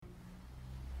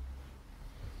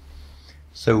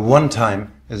So one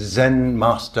time, Zen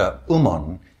master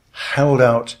Umon held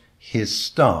out his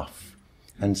staff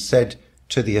and said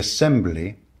to the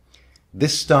assembly,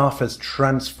 "This staff has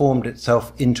transformed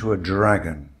itself into a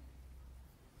dragon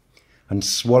and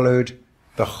swallowed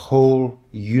the whole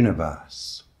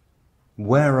universe.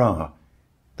 Where are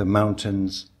the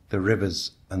mountains, the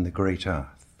rivers, and the great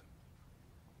earth?"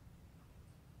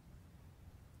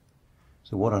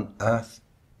 So what on earth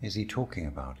is he talking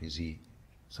about? Is he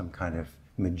some kind of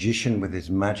magician with his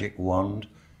magic wand,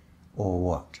 or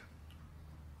what?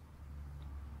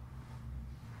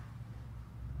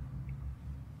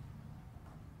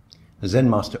 Zen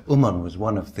Master Umon was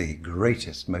one of the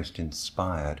greatest, most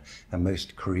inspired, and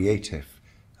most creative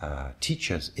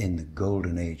teachers in the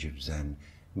golden age of Zen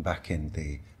back in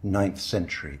the 9th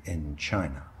century in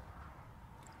China.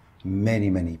 Many,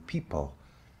 many people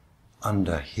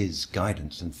under his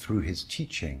guidance and through his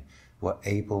teaching were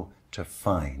able to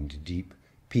find deep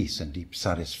peace and deep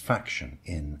satisfaction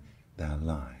in their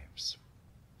lives.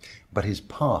 But his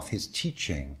path, his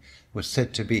teaching, was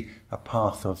said to be a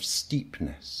path of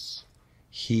steepness.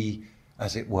 He,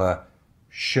 as it were,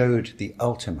 showed the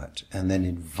ultimate and then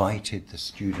invited the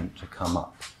student to come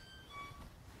up.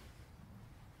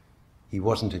 He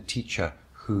wasn't a teacher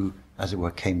who, as it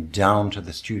were, came down to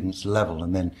the student's level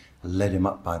and then led him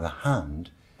up by the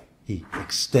hand. He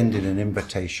extended an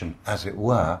invitation, as it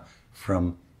were,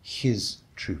 from his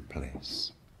true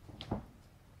place.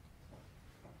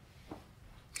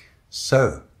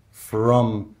 So,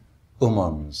 from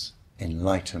Umon's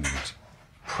enlightened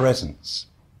presence,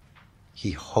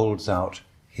 he holds out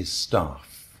his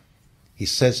staff. He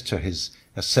says to his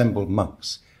assembled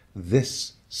monks,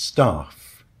 "This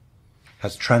staff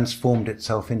has transformed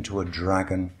itself into a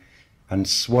dragon and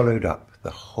swallowed up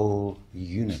the whole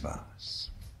universe."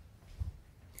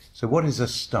 So what is a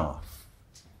staff?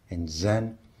 In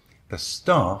Zen, the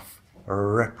staff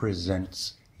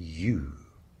represents you.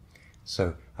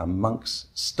 So a monk's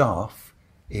staff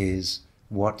is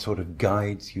what sort of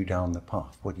guides you down the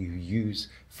path, what you use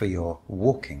for your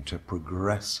walking to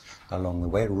progress along the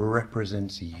way. It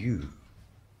represents you.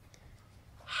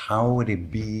 How would it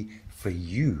be for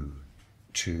you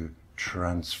to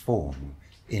transform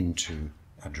into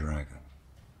a dragon?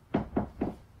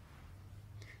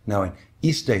 Now in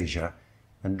East Asia,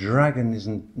 a dragon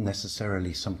isn't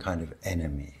necessarily some kind of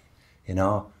enemy. In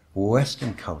our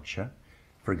Western culture,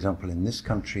 for example, in this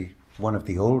country, one of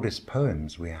the oldest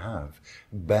poems we have,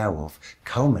 Beowulf,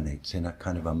 culminates in a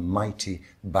kind of a mighty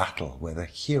battle where the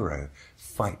hero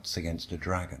fights against a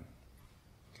dragon.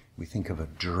 We think of a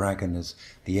dragon as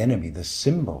the enemy, the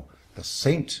symbol. The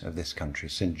saint of this country,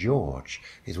 St. George,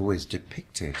 is always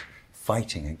depicted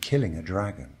fighting and killing a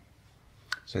dragon.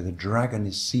 So the dragon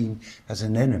is seen as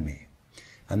an enemy.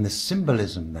 And the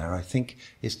symbolism there, I think,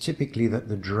 is typically that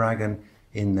the dragon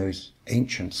in those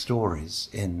ancient stories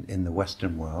in the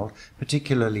Western world,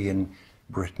 particularly in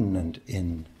Britain and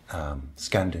in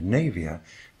Scandinavia,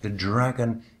 the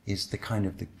dragon is the kind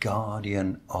of the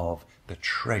guardian of the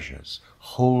treasures,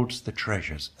 holds the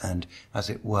treasures, and, as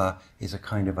it were, is a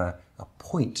kind of a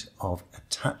point of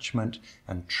attachment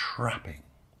and trapping,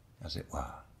 as it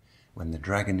were. When the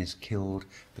dragon is killed,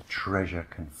 the treasure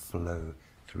can flow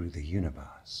through the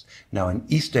universe. Now in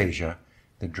East Asia,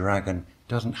 the dragon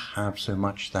doesn't have so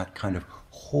much that kind of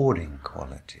hoarding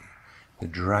quality. The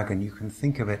dragon, you can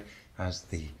think of it as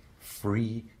the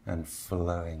free and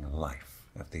flowing life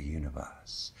of the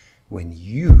universe. When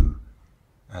you,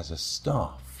 as a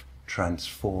staff,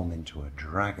 transform into a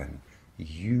dragon,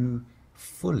 you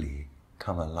fully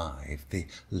come alive. The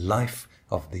life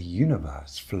of the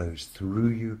universe flows through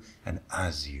you and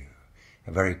as you.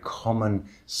 A very common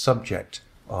subject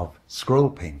of scroll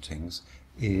paintings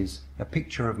is a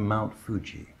picture of Mount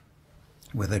Fuji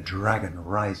with a dragon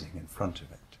rising in front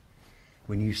of it.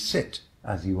 When you sit,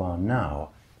 as you are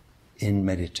now, in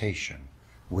meditation,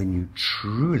 when you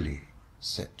truly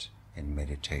sit in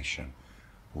meditation,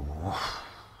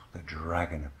 the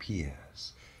dragon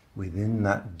appears within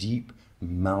that deep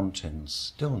mountain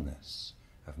stillness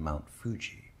of Mount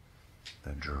Fuji.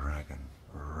 The dragon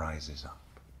rises up.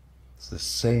 It's the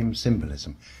same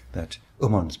symbolism that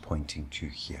Umon's pointing to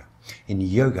here. In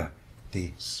yoga,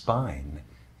 the spine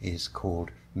is called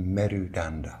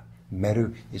Merudanda.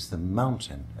 Meru is the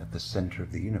mountain at the center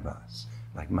of the universe,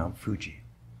 like Mount Fuji.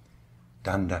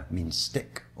 Danda means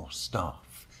stick or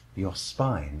staff. Your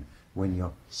spine, when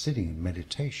you're sitting in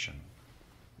meditation,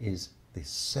 is the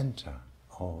center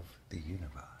of the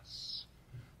universe.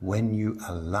 When you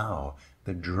allow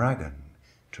the dragon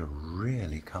to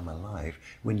really come alive,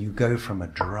 when you go from a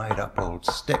dried up old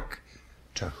stick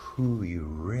to who you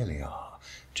really are,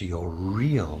 to your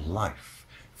real life,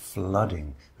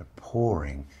 flooding and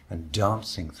pouring and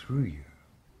dancing through you,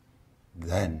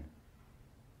 then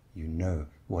you know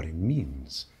what it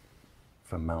means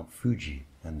for Mount Fuji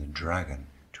and the dragon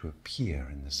to appear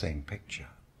in the same picture.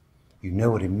 You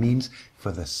know what it means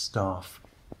for the staff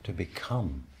to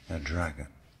become a dragon.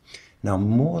 Now,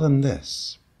 more than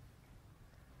this,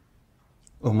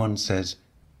 Ummon says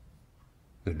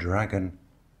the dragon,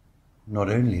 not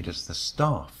only does the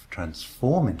staff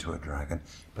transform into a dragon,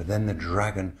 but then the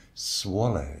dragon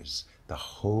swallows the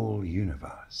whole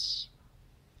universe.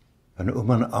 And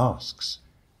Ummon asks,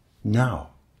 now,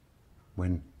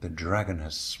 when the dragon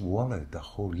has swallowed the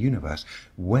whole universe,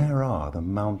 where are the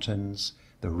mountains,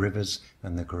 the rivers,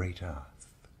 and the great earth?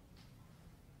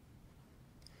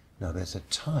 Now, there's a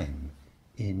time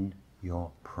in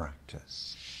your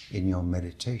practice, in your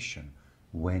meditation,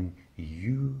 when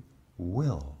you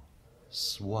will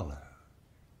swallow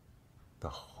the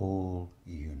whole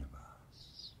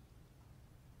universe.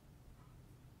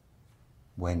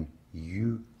 When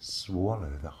you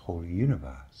swallow the whole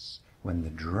universe, when the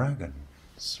dragon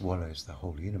swallows the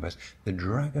whole universe, the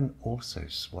dragon also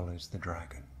swallows the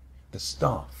dragon. The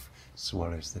staff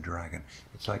swallows the dragon.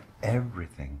 It's like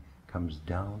everything comes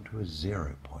down to a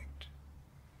 0 point.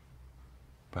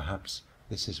 Perhaps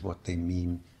this is what they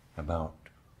mean about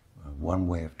one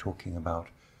way of talking about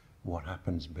what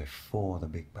happens before the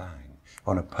Big Bang.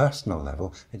 On a personal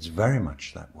level, it's very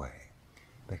much that way.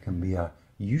 There can be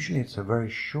usually it's a very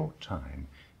short time,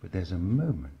 but there's a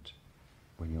moment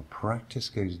when your practice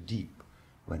goes deep,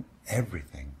 when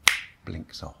everything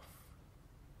blinks off.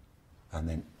 And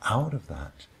then out of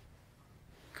that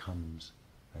comes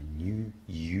a new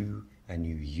you, a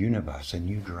new universe, a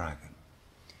new dragon.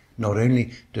 Not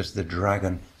only does the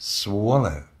dragon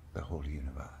swallow the whole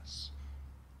universe,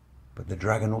 but the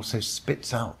dragon also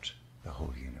spits out the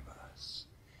whole universe.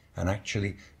 And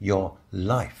actually your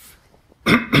life,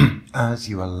 as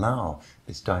you allow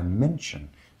this dimension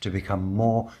to become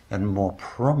more and more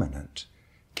prominent,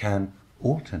 can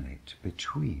alternate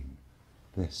between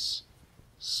this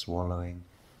swallowing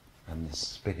and this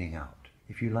spitting out.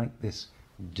 If you like, this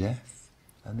death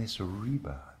and this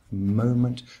rebirth,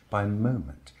 moment by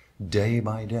moment, day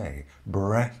by day,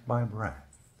 breath by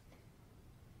breath.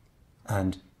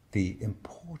 And the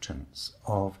importance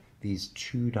of these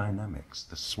two dynamics,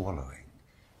 the swallowing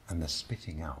and the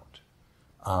spitting out,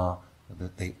 are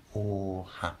that they all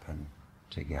happen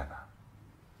together.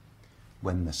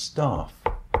 When the staff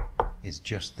is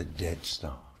just the dead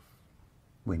staff,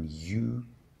 when you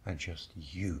are just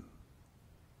you,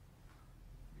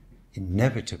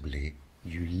 inevitably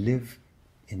you live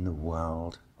in the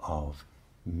world of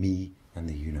me and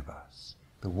the universe,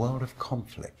 the world of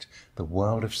conflict, the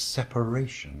world of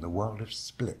separation, the world of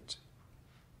split.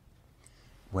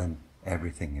 When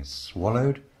everything is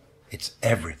swallowed, it's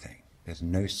everything. There's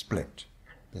no split.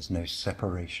 There's no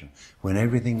separation. When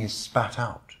everything is spat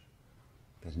out,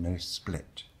 there's no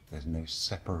split. There's no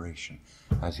separation.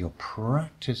 As your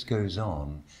practice goes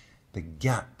on, the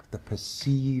gap, the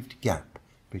perceived gap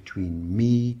between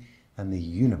me and the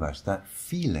universe, that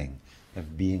feeling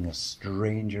of being a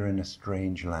stranger in a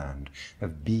strange land,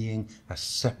 of being a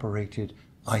separated,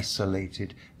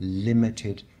 isolated,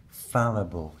 limited,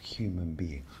 fallible human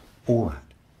being, all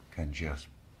that can just,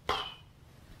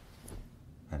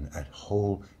 and a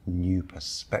whole new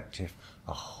perspective,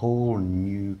 a whole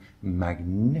new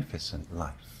magnificent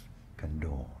life can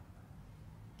dawn.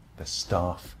 The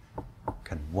staff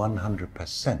can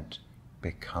 100%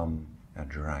 become a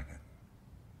dragon.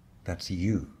 That's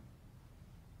you.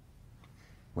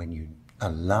 When you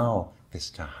allow this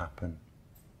to happen,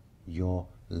 your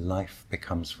life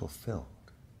becomes fulfilled.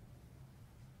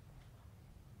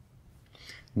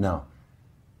 Now,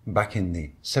 back in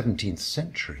the 17th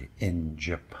century in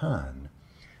Japan,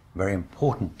 a very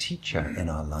important teacher in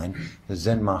our line, the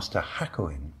Zen master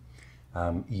Hakuin,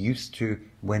 used to,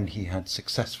 when he had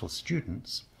successful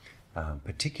students,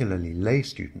 particularly lay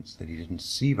students that he didn't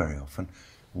see very often,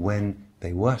 when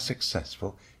they were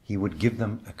successful, he would give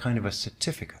them a kind of a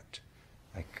certificate,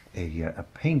 like a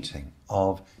painting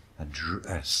of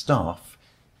a staff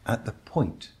at the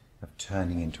point of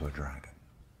turning into a dragon.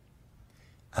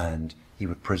 And he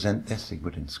would present this, he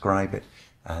would inscribe it,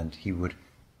 and he would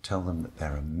tell them that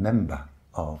they're a member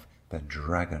of the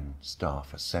Dragon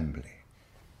Staff Assembly,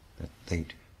 that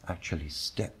they'd actually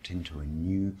stepped into a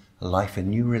new life, a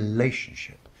new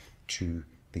relationship to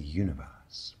the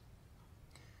universe.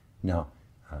 Now,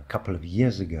 a couple of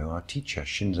years ago, our teacher,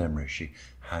 Daizan Roshi,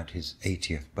 had his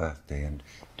 80th birthday and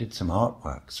did some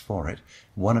artworks for it.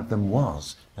 One of them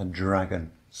was a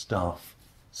Dragon Staff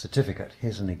certificate.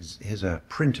 Here's a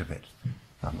print of it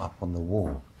up on the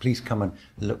wall. Please come and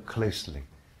look closely.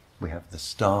 We have the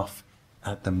staff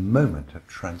at the moment of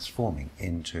transforming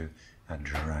into a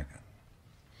dragon.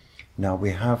 Now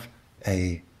we have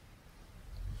a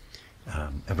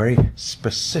very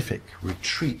specific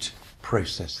retreat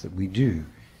process that we do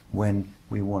when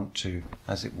we want to,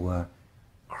 as it were,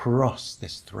 cross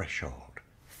this threshold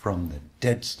from the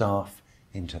dead staff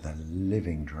into the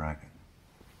living dragon.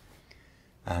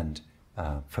 And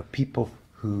for people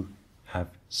who have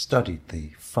studied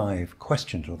the 5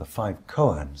 questions or the 5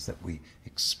 koans that we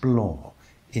explore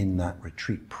in that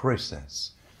retreat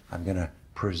process, I'm going to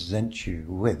present you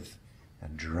with a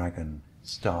dragon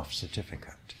staff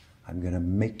certificate. I'm going to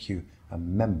make you a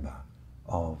member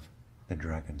of the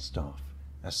Dragon Staff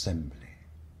Assembly.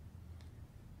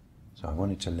 So I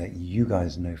wanted to let you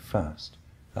guys know first,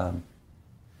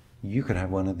 you could have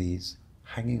one of these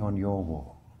hanging on your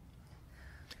wall.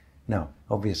 Now,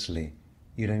 obviously,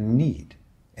 you don't need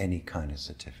any kind of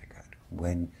certificate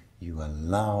when you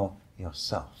allow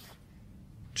yourself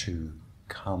to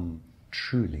come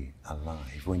truly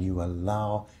alive, when you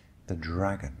allow the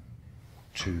dragon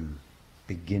to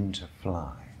begin to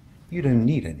fly. You don't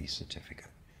need any certificate.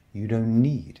 You don't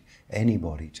need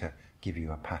anybody to give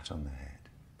you a pat on the head.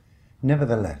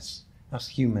 Nevertheless, us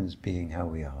humans being how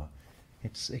we are,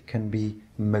 it can be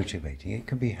motivating, it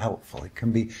can be helpful, it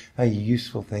can be a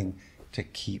useful thing to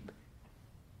keep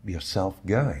yourself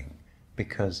going,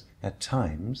 because at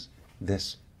times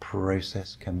this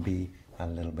process can be a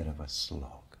little bit of a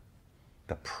slog.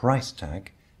 The price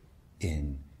tag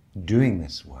in doing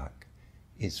this work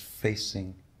is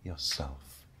facing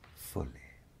yourself fully,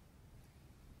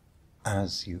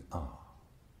 as you are.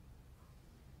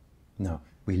 Now,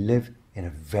 we live in a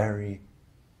very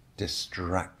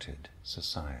distracted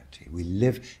society. We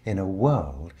live in a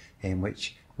world in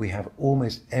which we have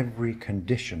almost every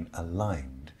condition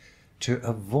aligned to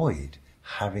avoid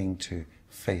having to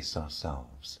face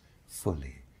ourselves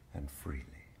fully and freely.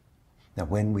 Now,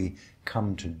 when we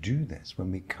come to do this,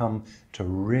 when we come to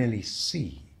really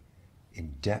see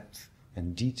in depth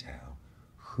and detail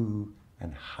who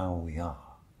and how we are,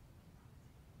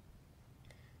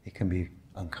 it can be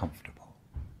uncomfortable.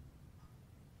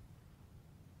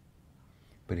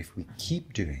 But if we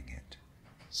keep doing it,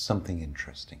 something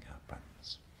interesting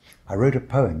happens. I wrote a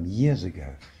poem years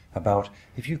ago about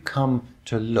if you come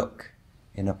to look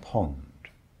in a pond,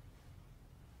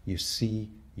 you see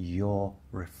your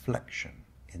reflection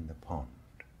in the pond.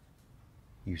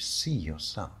 You see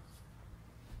yourself.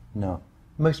 Now,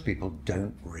 most people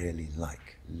don't really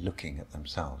like looking at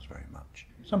themselves very much.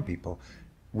 Some people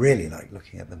really like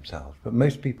looking at themselves, but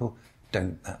most people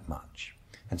don't that much.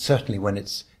 And certainly when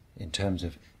it's in terms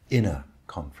of inner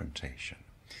confrontation.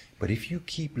 But if you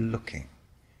keep looking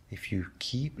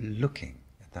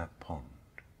at that pond,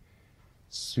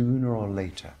 sooner or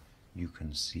later you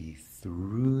can see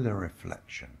through the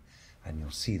reflection and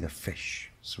you'll see the fish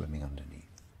swimming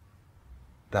underneath.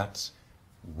 That's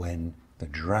when the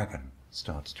dragon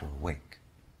starts to awake.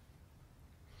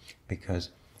 Because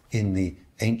in the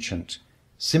ancient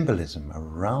symbolism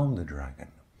around the dragon,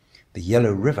 the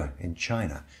Yellow River in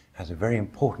China has a very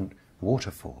important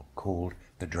waterfall called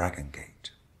the Dragon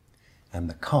Gate. And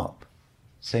the carp,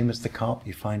 same as the carp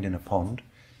you find in a pond,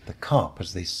 the carp,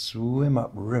 as they swim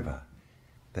up river,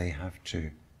 they have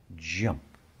to jump.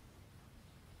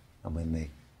 And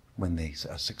when they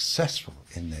are successful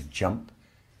in their jump,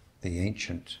 the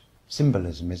ancient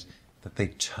symbolism is that they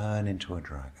turn into a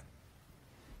dragon.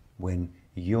 When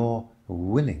you're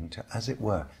willing to, as it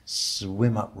were,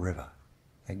 swim up river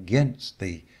against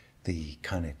the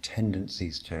kind of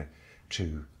tendencies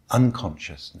to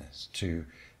unconsciousness, to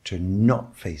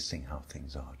not facing how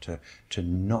things are, to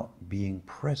not being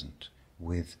present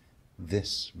with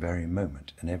this very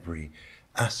moment and every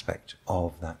aspect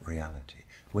of that reality.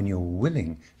 When you're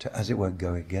willing to, as it were,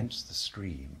 go against the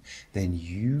stream, then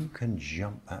you can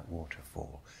jump that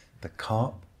waterfall. The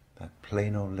carp, that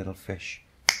plain old little fish,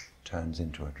 turns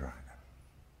into a dragon.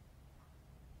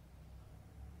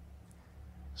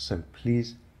 So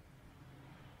please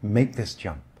make this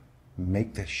jump,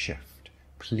 make this shift.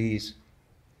 Please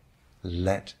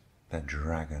let the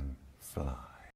dragon fly.